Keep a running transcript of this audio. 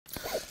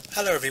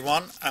Hello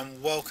everyone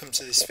and welcome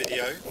to this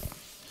video.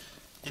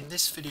 In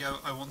this video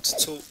I want to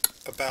talk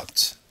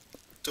about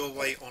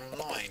Doorway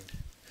Online.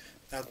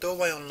 Now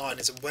Doorway Online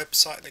is a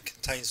website that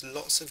contains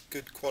lots of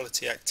good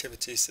quality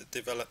activities that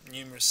develop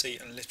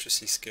numeracy and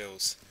literacy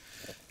skills.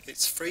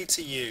 It's free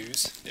to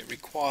use, it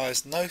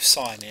requires no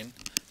sign-in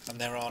and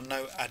there are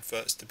no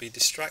adverts to be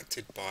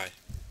distracted by.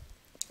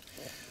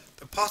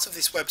 The part of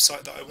this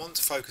website that I want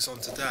to focus on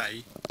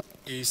today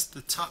is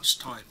the touch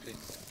typing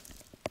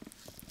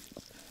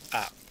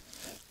app.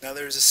 Now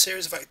there is a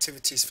series of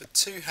activities for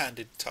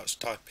two-handed touch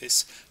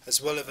typists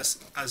as well as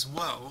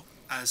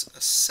a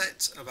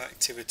set of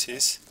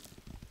activities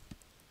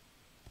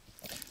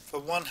for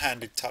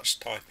one-handed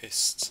touch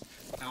typists.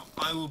 Now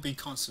I will be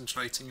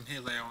concentrating, and here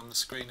they are on the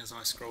screen as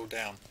I scroll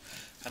down,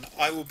 and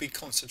I will be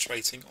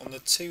concentrating on the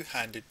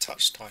two-handed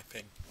touch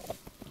typing.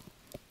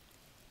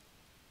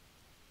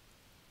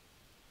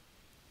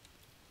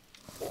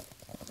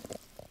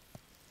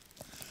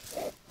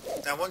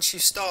 Now once you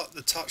start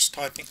the touch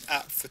typing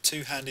app for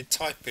two-handed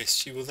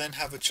typists, you will then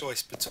have a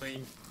choice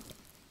between,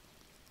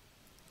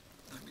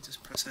 let me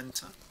just press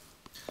enter,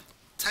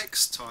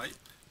 text type,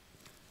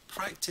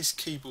 practice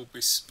keyboard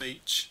with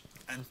speech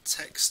and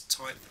text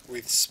type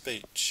with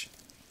speech.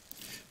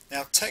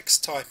 Now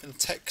text type and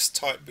text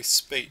type with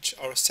speech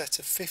are a set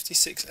of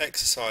 56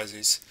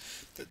 exercises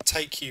that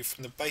take you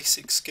from the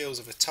basic skills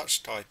of a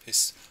touch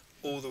typist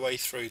all the way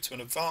through to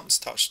an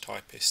advanced touch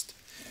typist.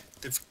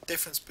 The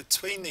difference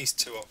between these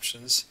two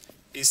options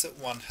is that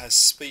one has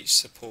speech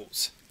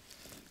support.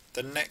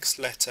 The next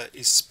letter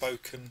is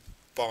spoken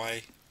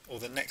by, or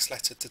the next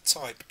letter to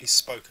type is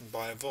spoken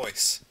by a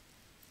voice.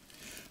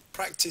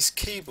 Practice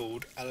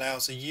keyboard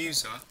allows a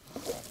user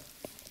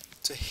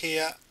to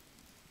hear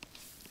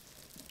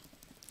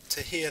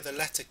the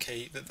letter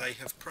key that they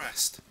have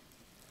pressed.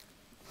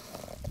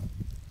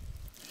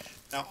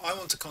 Now I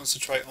want to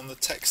concentrate on the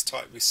text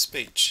type with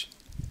speech.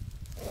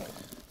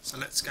 So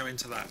let's go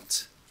into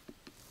that.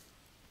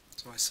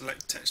 So I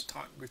select text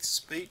type with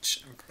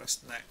speech and press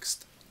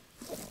next.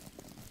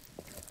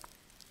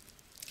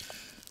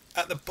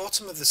 At the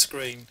bottom of the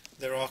screen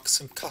there are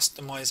some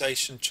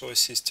customization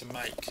choices to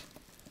make,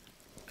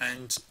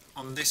 and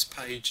on this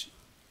page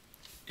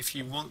if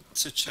you want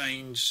to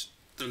change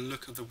the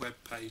look of the web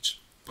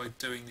page by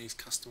doing these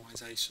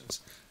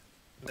customizations,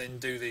 then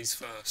do these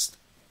first.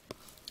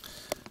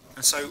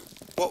 And so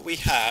what we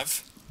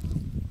have,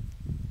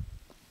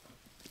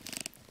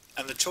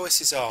 and the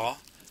choices are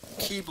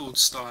keyboard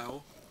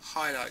style,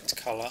 highlight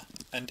colour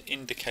and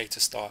indicator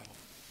style.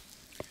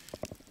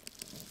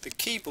 The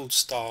keyboard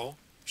style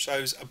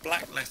shows a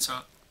black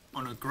letter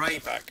on a grey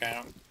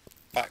background,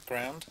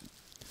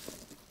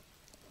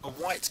 a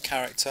white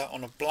character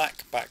on a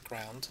black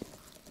background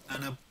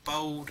and a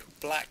bold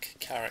black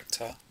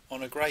character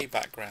on a grey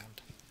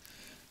background.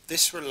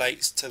 This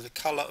relates to the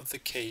colour of the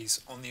keys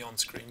on the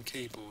on-screen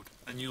keyboard,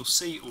 and you'll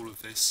see all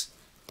of this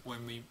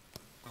when we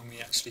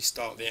actually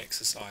start the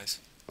exercise.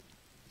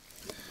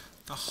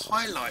 The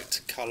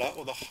highlight colour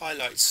or the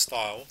highlight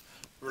style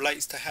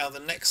relates to how the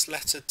next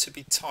letter to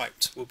be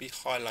typed will be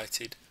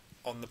highlighted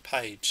on the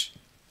page.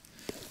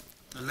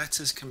 The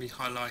letters can be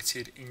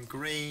highlighted in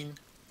green,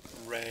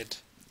 red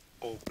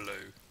or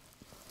blue.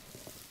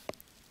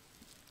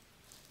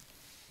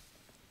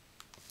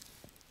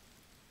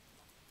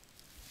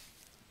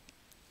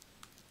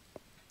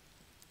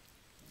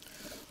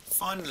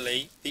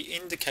 Finally, the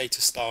indicator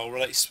style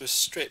relates to a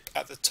strip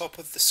at the top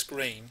of the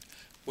screen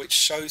which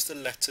shows the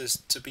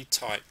letters to be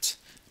typed,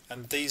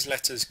 and these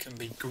letters can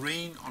be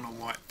green on a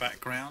white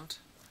background,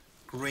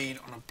 green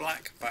on a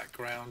black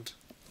background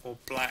or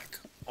black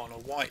on a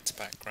white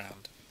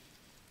background.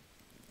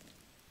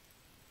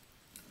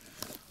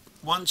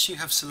 Once you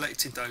have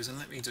selected those, and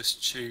let me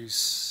just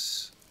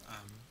choose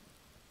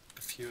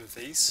a few of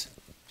these.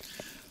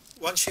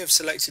 Once you have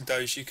selected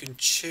those, you can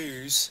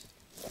choose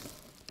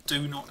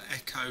do not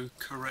echo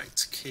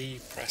correct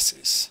key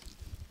presses.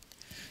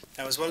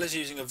 Now, as well as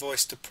using a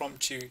voice to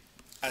prompt you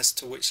as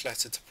to which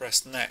letter to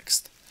press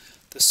next,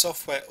 the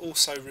software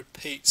also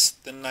repeats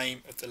the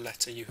name of the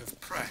letter you have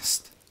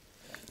pressed,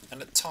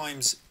 and at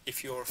times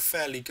if you're a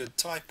fairly good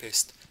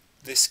typist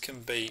this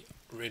can be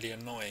really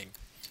annoying.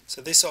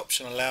 So this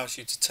option allows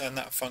you to turn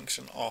that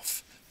function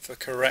off for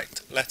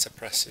correct letter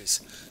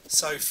presses.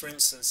 So for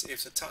instance,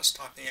 if the touch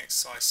typing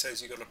exercise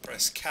says you've got to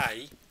press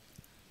K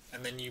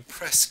and then you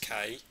press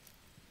K,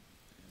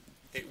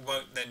 it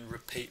won't then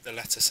repeat the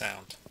letter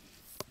sound.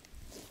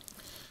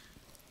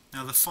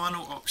 Now the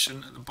final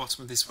option at the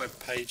bottom of this web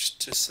page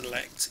to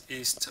select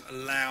is to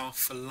allow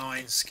for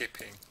line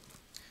skipping,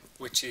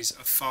 which is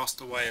a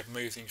faster way of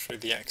moving through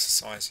the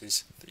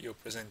exercises that you're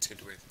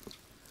presented with.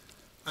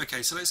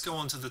 Okay, so let's go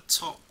on to the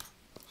top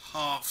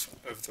half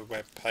of the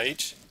web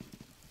page.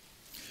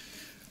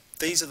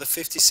 These are the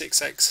 56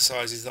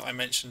 exercises that I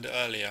mentioned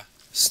earlier,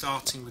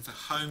 starting with the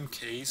home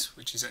keys,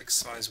 which is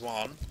exercise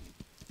 1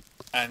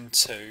 and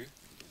 2,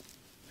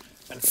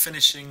 and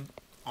finishing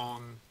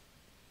on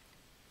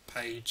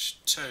page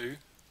 2,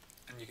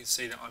 and you can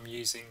see that I'm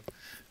using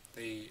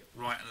the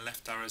right and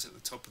left arrows at the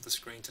top of the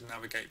screen to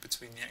navigate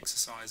between the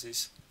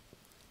exercises,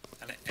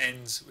 and it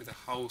ends with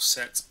a whole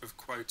set of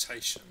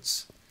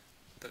quotations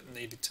that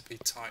needed to be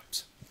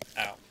typed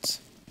out.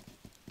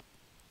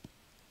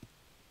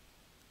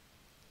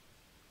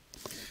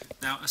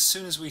 Now, as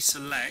soon as we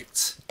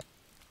select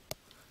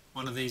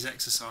one of these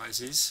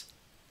exercises,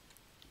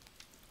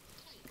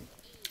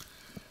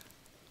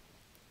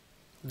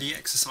 the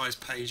exercise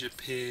page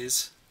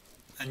appears,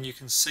 and you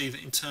can see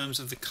that in terms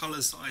of the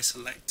colours that I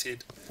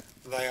selected,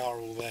 they are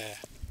all there.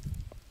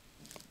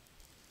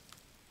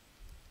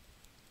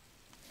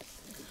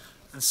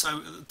 And so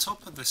at the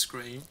top of the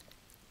screen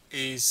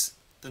is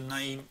the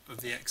name of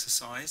the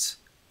exercise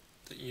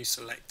that you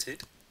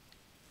selected,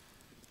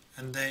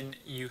 and then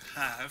you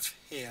have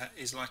here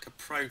is like a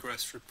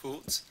progress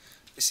report.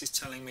 This is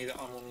telling me that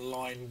I'm on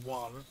line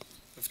 1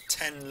 of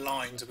 10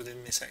 lines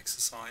within this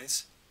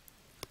exercise,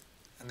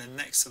 and then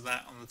next to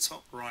that on the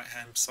top right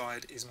hand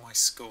side is my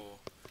score,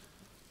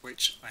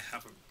 which I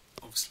haven't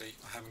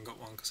got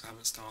one because I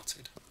haven't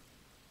started.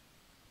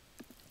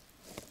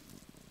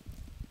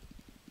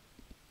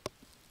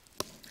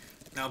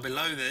 Now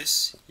below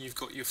this you've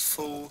got your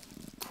full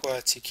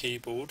QWERTY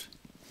keyboard,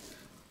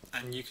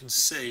 and you can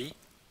see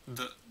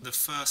that the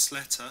first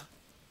letter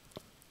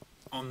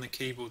on the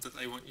keyboard that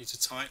they want you to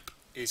type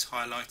is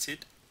highlighted.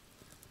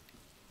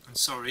 And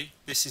sorry,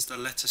 this is the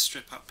letter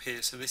strip up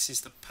here, so this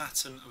is the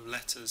pattern of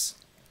letters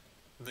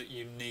that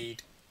you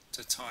need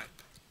to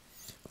type.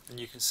 And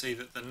you can see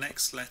that the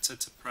next letter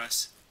to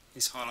press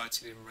is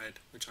highlighted in red,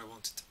 which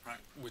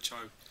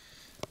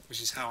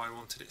is how I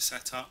wanted it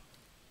set up.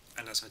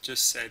 And as I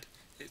just said,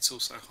 it's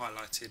also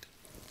highlighted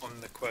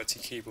on the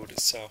QWERTY keyboard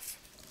itself.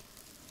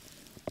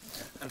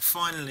 And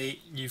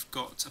finally, you've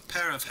got a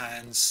pair of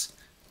hands,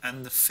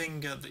 and the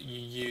finger that you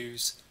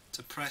use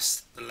to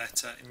press the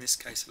letter, in this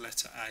case the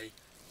letter A,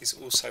 is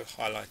also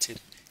highlighted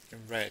in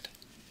red.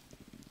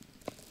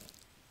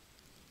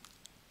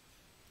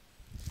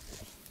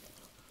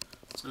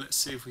 So let's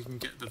see if we can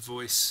get the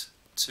voice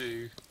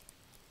to,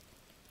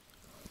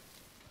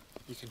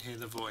 you can hear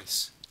the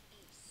voice.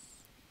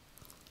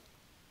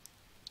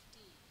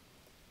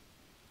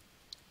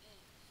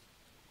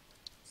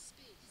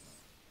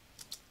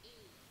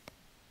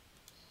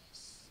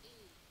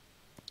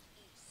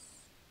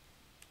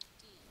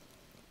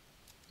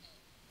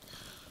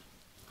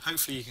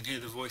 Hopefully you can hear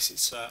the voice.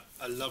 It's a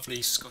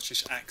lovely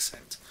Scottish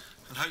accent,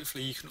 and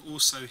hopefully you can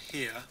also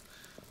hear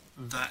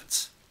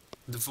that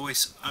the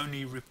voice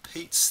only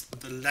repeats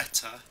the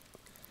letter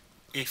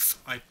if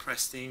I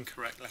press the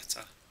incorrect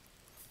letter.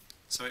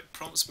 So it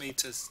prompts me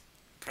to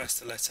press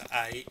the letter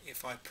A.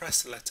 If I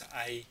press the letter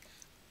A,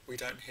 we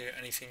don't hear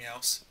anything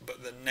else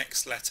but the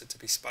next letter to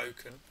be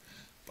spoken.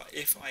 But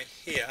if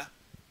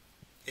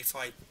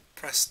I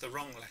press the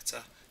wrong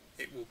letter,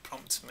 it will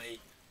prompt me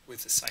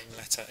with the same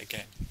letter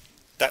again.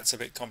 That's a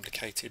bit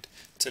complicated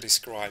to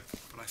describe,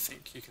 but I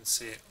think you can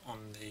see it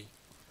on the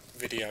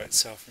video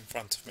itself in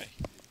front of me.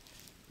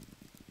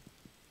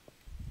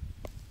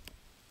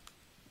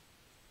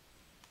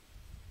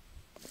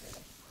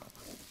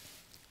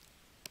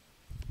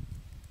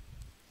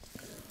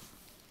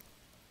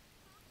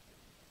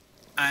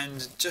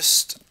 And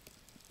just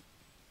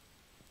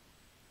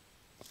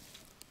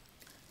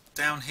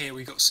down here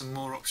we got some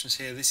more options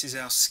here. This is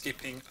our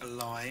skipping a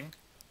line.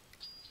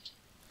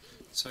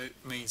 So it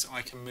means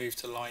I can move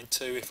to line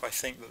 2 if I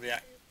think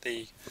that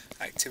the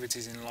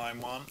activities in line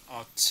 1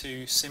 are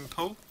too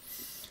simple.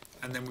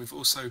 And then we've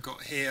also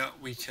got here,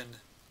 we can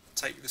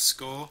take the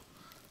score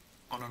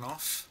on and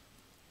off.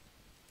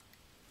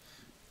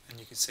 And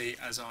you can see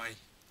as I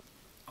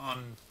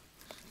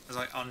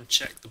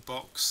uncheck the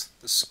box,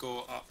 the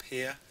score up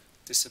here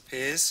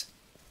disappears.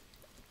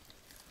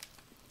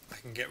 I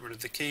can get rid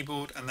of the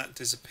keyboard and that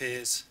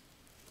disappears,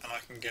 and I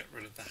can get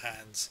rid of the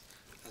hands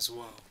as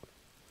well.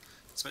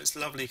 So it's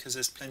lovely because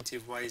there's plenty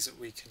of ways that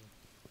we can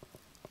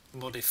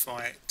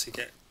modify it to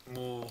get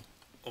more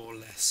or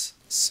less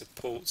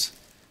support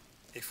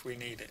if we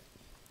need it.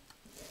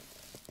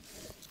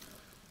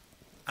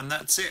 And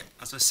that's it.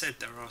 As I said,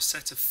 there are a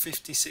set of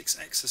 56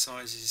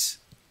 exercises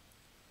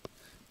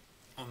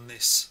on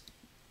this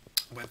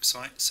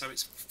website, so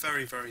it's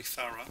very, very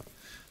thorough.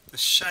 The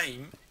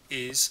shame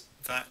is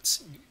that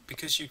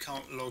because you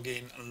can't log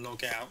in and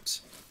log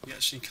out, you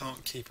actually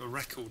can't keep a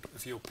record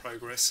of your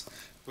progress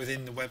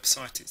within the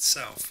website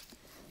itself.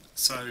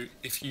 So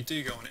if you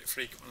do go on it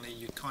frequently,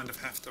 you kind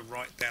of have to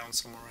write down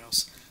somewhere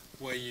else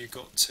where you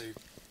got to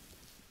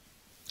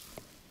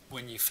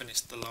when you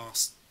finished the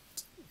last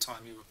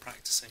time you were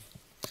practicing.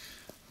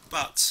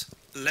 But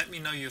let me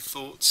know your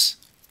thoughts.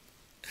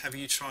 Have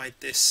you tried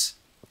this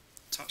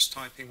touch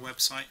typing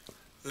website?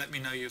 Let me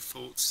know your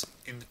thoughts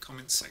in the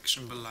comments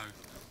section below.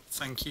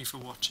 Thank you for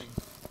watching.